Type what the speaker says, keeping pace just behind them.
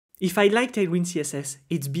If I like Tailwind CSS,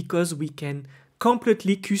 it's because we can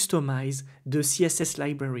completely customize the CSS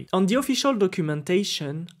library. On the official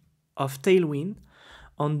documentation of Tailwind,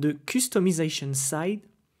 on the customization side,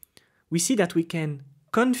 we see that we can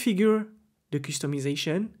configure the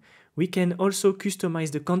customization. We can also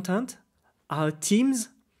customize the content, our themes,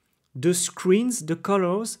 the screens, the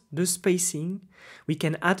colors, the spacing. We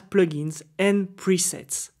can add plugins and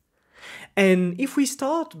presets. And if we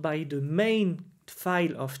start by the main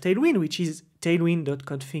file of Tailwind, which is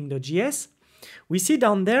tailwind.config.js, we see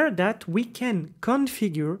down there that we can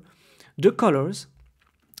configure the colors,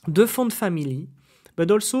 the font family,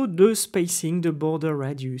 but also the spacing, the border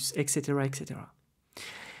radius, etc., etc.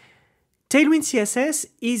 Tailwind CSS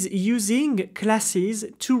is using classes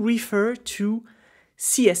to refer to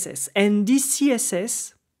CSS, and this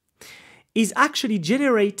CSS is actually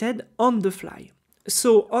generated on the fly.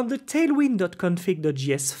 So on the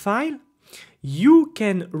tailwind.config.js file, you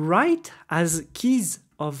can write as keys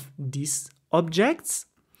of these objects,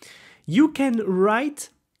 you can write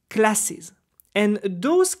classes, and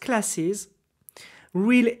those classes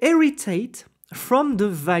will inherit from the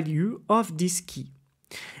value of this key.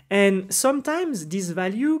 And sometimes this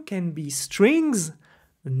value can be strings,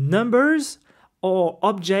 numbers, or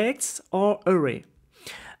objects, or array.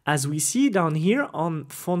 As we see down here on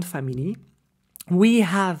font family, we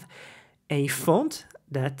have a font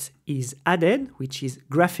that is added, which is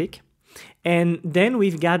graphic, and then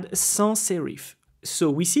we've got sans serif. So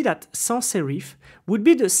we see that sans serif would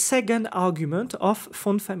be the second argument of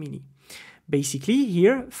font family. Basically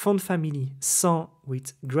here, font family sans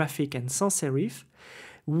with graphic and sans serif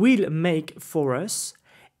will make for us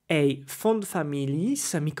a font family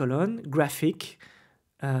semicolon graphic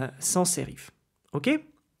sans serif. Okay?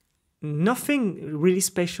 Nothing really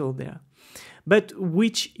special there. But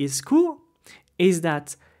which is cool is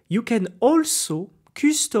that you can also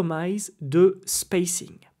customize the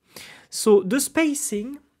spacing. So the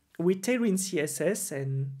spacing with Tailwind CSS,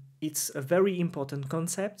 and it's a very important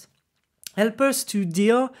concept, help us to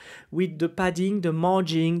deal with the padding, the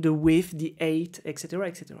margin, the width, the height, etc.,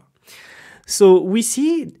 etc. So we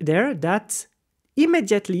see there that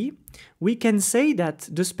immediately we can say that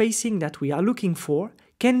the spacing that we are looking for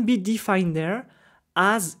can be defined there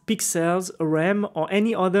as pixels, rem, or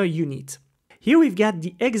any other unit. Here we've got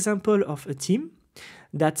the example of a theme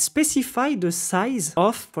that specifies the size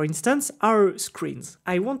of, for instance, our screens.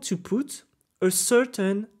 I want to put a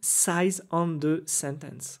certain size on the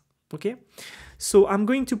sentence. Okay, so I'm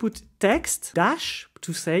going to put text dash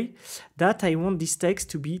to say that I want this text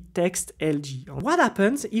to be text LG. What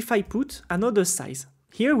happens if I put another size?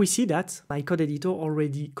 Here we see that my code editor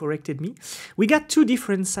already corrected me. We got two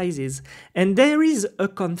different sizes and there is a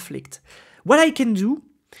conflict. What I can do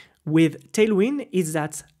with Tailwind is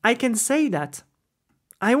that I can say that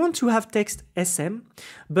I want to have text SM,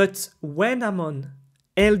 but when I'm on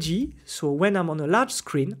LG, so when I'm on a large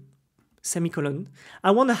screen, semicolon,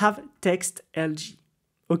 I want to have text LG,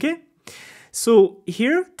 okay? So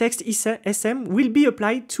here, text SM will be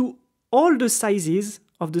applied to all the sizes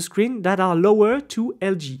of the screen that are lower to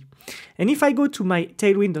LG. And if I go to my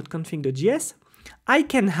tailwind.config.js, I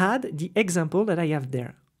can add the example that I have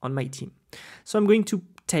there on my team. So I'm going to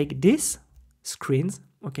take this screens,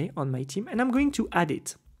 okay, on my team, and I'm going to add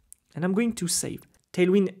it, and I'm going to save.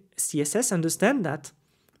 Tailwind CSS understand that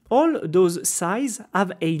all those sizes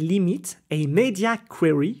have a limit, a media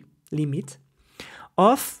query limit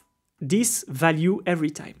of this value every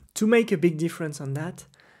time. To make a big difference on that,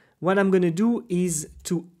 what I'm going to do is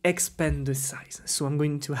to expand the size. So I'm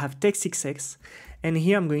going to have text XX, and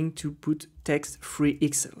here I'm going to put text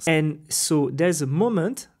 3XL. And so there's a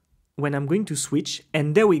moment when I'm going to switch,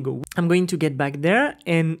 and there we go. I'm going to get back there,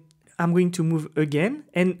 and I'm going to move again,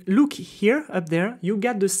 and look here up there, you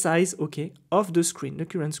get the size, okay, of the screen, the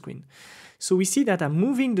current screen. So we see that I'm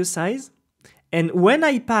moving the size, and when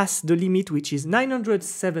I pass the limit, which is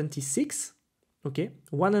 976, okay,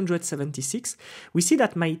 176, we see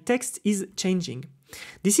that my text is changing.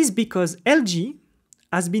 This is because LG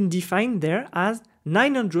has been defined there as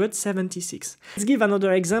 976. Let's give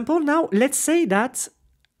another example now. Let's say that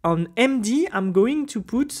on MD, I'm going to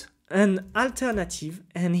put an alternative,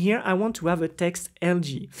 and here I want to have a text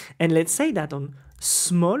LG. And let's say that on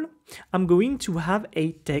small, I'm going to have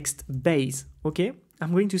a text base, okay?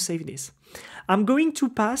 I'm going to save this. I'm going to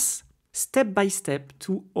pass step by step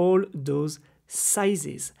to all those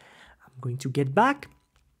sizes. I'm going to get back,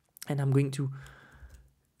 and I'm going to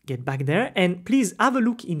get back there, and please have a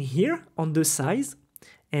look in here on the size.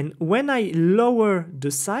 And when I lower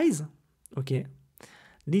the size, okay,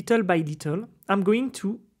 little by little, I'm going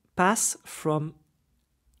to pass from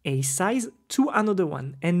a size to another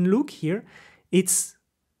one. And look here, it's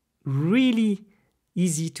really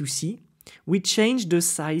easy to see. We change the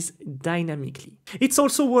size dynamically. It's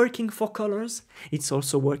also working for colors. It's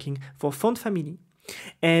also working for font family.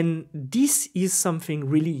 And this is something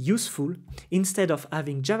really useful. Instead of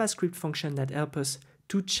having JavaScript function that help us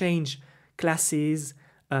to change classes,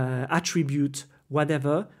 attribute,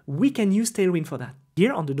 whatever, we can use Tailwind for that.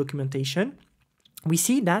 Here on the documentation, we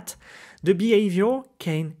see that the behavior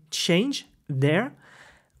can change there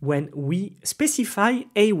when we specify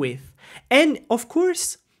a width. And of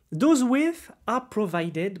course, those widths are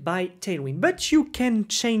provided by Tailwind, but you can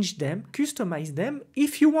change them, customize them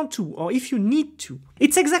if you want to or if you need to.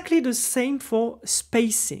 It's exactly the same for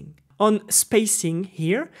spacing. On spacing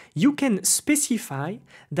here, you can specify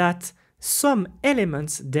that some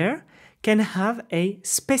elements there can have a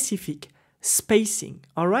specific spacing,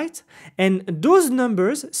 all right? And those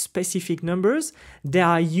numbers, specific numbers, they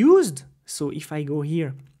are used. So if I go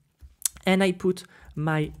here and I put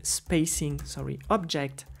my spacing,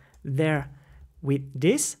 object there with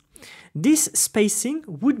this spacing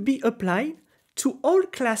would be applied to all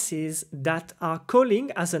classes that are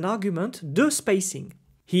calling as an argument the spacing.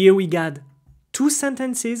 Here we got 2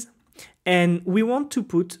 sentences and we want to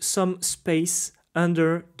put some space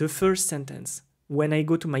under the first sentence. When I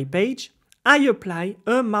go to my page, I apply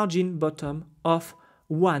a margin bottom of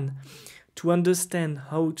 1. To understand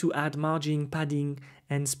how to add margin, padding,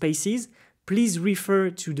 and spaces, please refer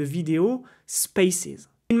to the video spaces.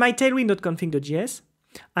 In my tailwind.config.js,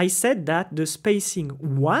 I said that the spacing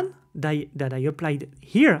 1 that I applied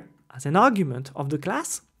here as an argument of the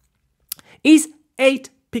class is 8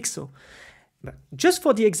 pixels. But just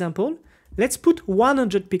for the example, let's put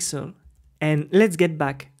 100 pixels and let's get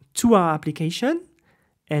back to our application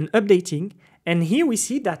and updating. And here we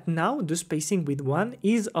see that now the spacing with 1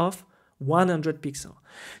 is of 100 pixels.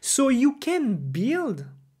 So you can build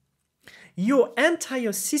your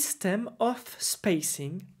entire system of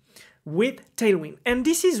spacing with Tailwind. And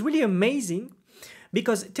this is really amazing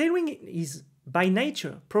because Tailwind is by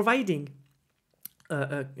nature providing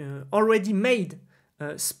already made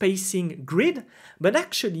spacing grid, but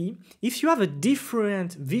actually if you have a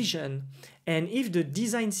different vision and if the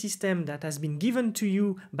design system that has been given to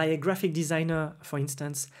you by a graphic designer, for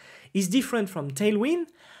instance, is different from Tailwind,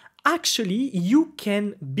 actually you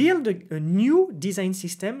can build a new design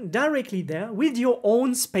system directly there with your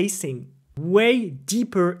own spacing, way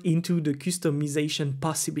deeper into the customization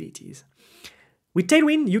possibilities. With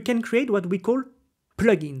Tailwind, you can create what we call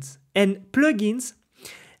plugins. And plugins,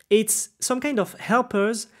 it's some kind of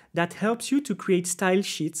helpers that helps you to create style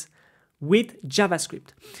sheets with JavaScript.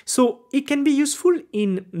 So it can be useful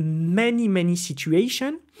in many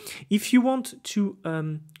situations. If you want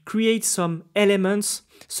to create some elements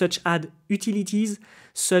such as utilities,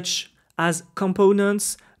 such as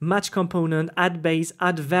components, match component, add base,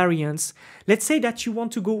 add variants. Let's say that you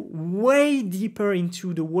want to go way deeper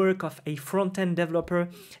into the work of a front-end developer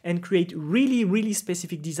and create really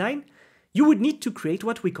specific design. You would need to create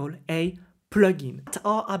what we call a plugin. What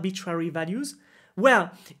are arbitrary values?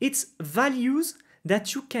 Well, it's values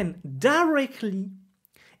that you can directly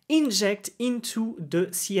inject into the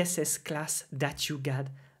CSS class that you got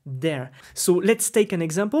there. So let's take an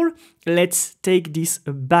example. Let's take this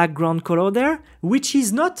background color there, which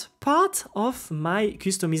is not part of my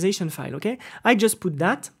customization file, okay? I just put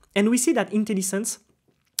that, and we see that IntelliSense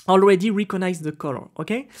already recognized the color,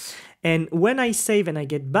 okay? And when I save and I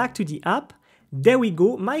get back to the app, there we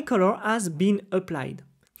go, my color has been applied.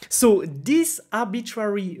 So these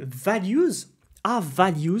arbitrary values are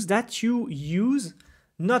values that you use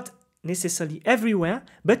not necessarily everywhere,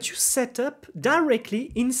 but you set up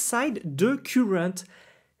directly inside the current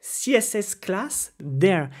CSS class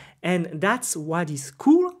there. And that's what is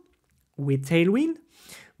cool with Tailwind.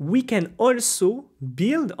 We can also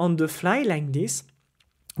build on the fly like this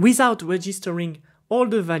without registering all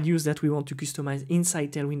the values that we want to customize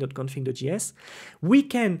inside tailwind.config.js. We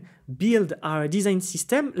can build our design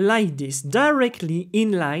system like this, directly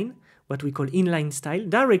inline, what we call inline style,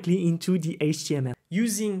 directly into the HTML.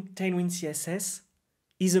 Using Tailwind CSS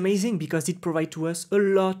is amazing because it provides to us a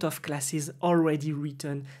lot of classes already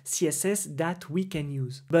written CSS that we can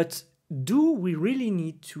use. But do we really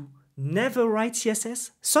need to never write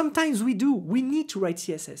CSS? Sometimes we do. We need to write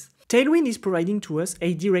CSS. Tailwind is providing to us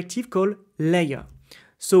a directive called layer.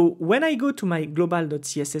 So when I go to my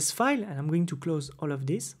global.css file, and I'm going to close all of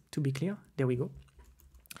this to be clear, there we go.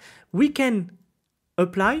 We can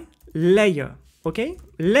apply layer, okay?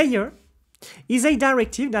 Layer is a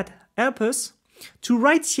directive that helps us to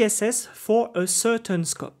write CSS for a certain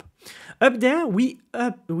scope. Up there, we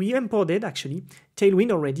imported actually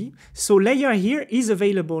Tailwind already. So layer here is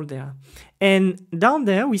available there. And down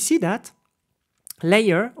there, we see that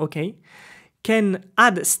layer, okay, can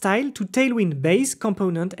add style to Tailwind base,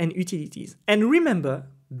 component, and utilities. And remember,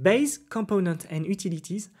 base, component, and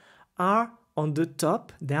utilities are on the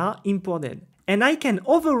top, they are imported. And I can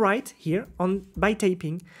overwrite here by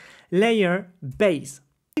typing layer base.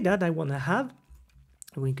 That I want to have,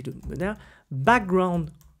 we could do there,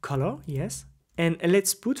 background color, yes. And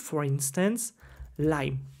let's put, for instance,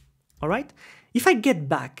 lime. All right. If I get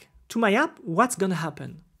back to my app, what's going to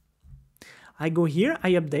happen? I go here,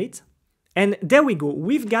 I update, and there we go.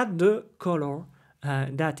 We've got the color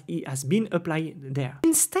that has been applied there.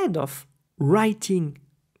 Instead of writing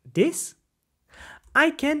this,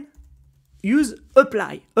 I can use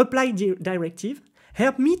apply directive,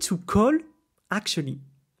 help me to call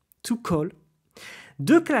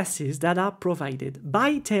the classes that are provided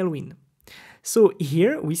by Tailwind. So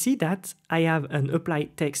here we see that I have an apply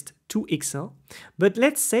text to Excel, but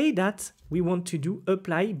let's say that we want to do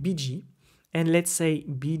apply BG, and let's say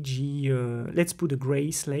BG, let's put a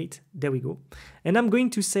gray slate, there we go. And I'm going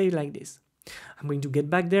to say like this. I'm going to get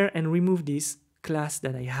back there and remove this class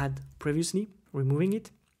that I had previously, removing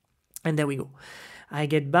it. And there we go. I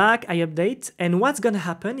get back, I update, and what's gonna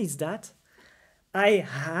happen is that I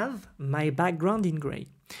have my background in gray.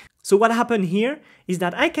 So what happened here is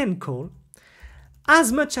that I can call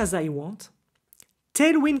as much as I want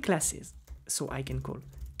Tailwind classes. So I can call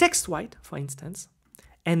text white, for instance,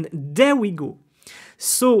 and there we go.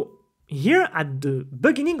 So here at the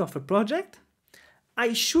beginning of a project,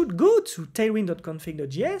 I should go to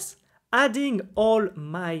tailwind.config.js, adding all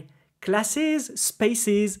my classes,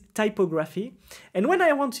 spaces, typography. And when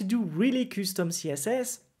I want to do really custom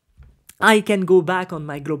CSS, I can go back on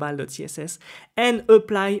my global.css and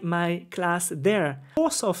apply my class there. The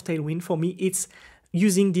force of Tailwind for me, it's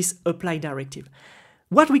using this apply directive.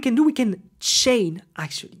 What we can do, we can chain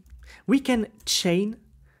actually. We can chain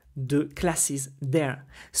the classes there.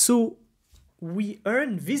 So we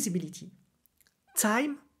earn visibility,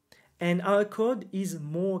 time, and our code is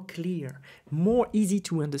more clear, more easy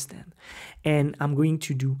to understand. And I'm going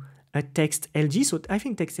to do a text LG. So I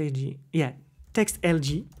think text LG, yeah, text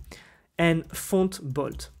LG and font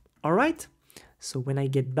bold. All right. So when I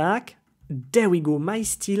get back, there we go. My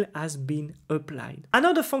style has been applied.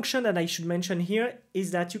 Another function that I should mention here is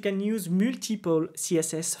that you can use multiple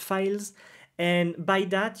CSS files. And by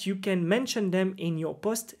that, you can mention them in your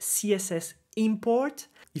post CSS import.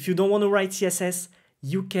 If you don't want to write CSS,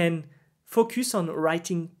 you can focus on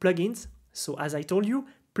writing plugins. So as I told you,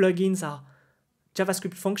 plugins are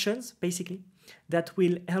JavaScript functions, basically, that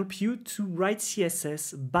will help you to write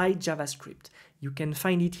CSS by JavaScript. You can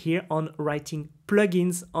find it here on writing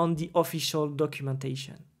plugins on the official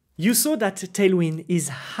documentation. You saw that Tailwind is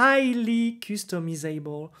highly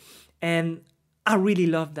customizable, and I really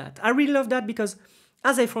love that. I really love that because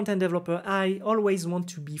as a front-end developer, I always want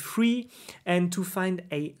to be free and to find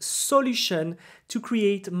a solution to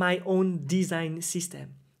create my own design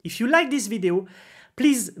system. If you like this video,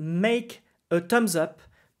 please make a thumbs up,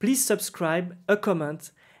 please subscribe, a comment,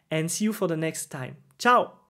 and see you for the next time. Ciao!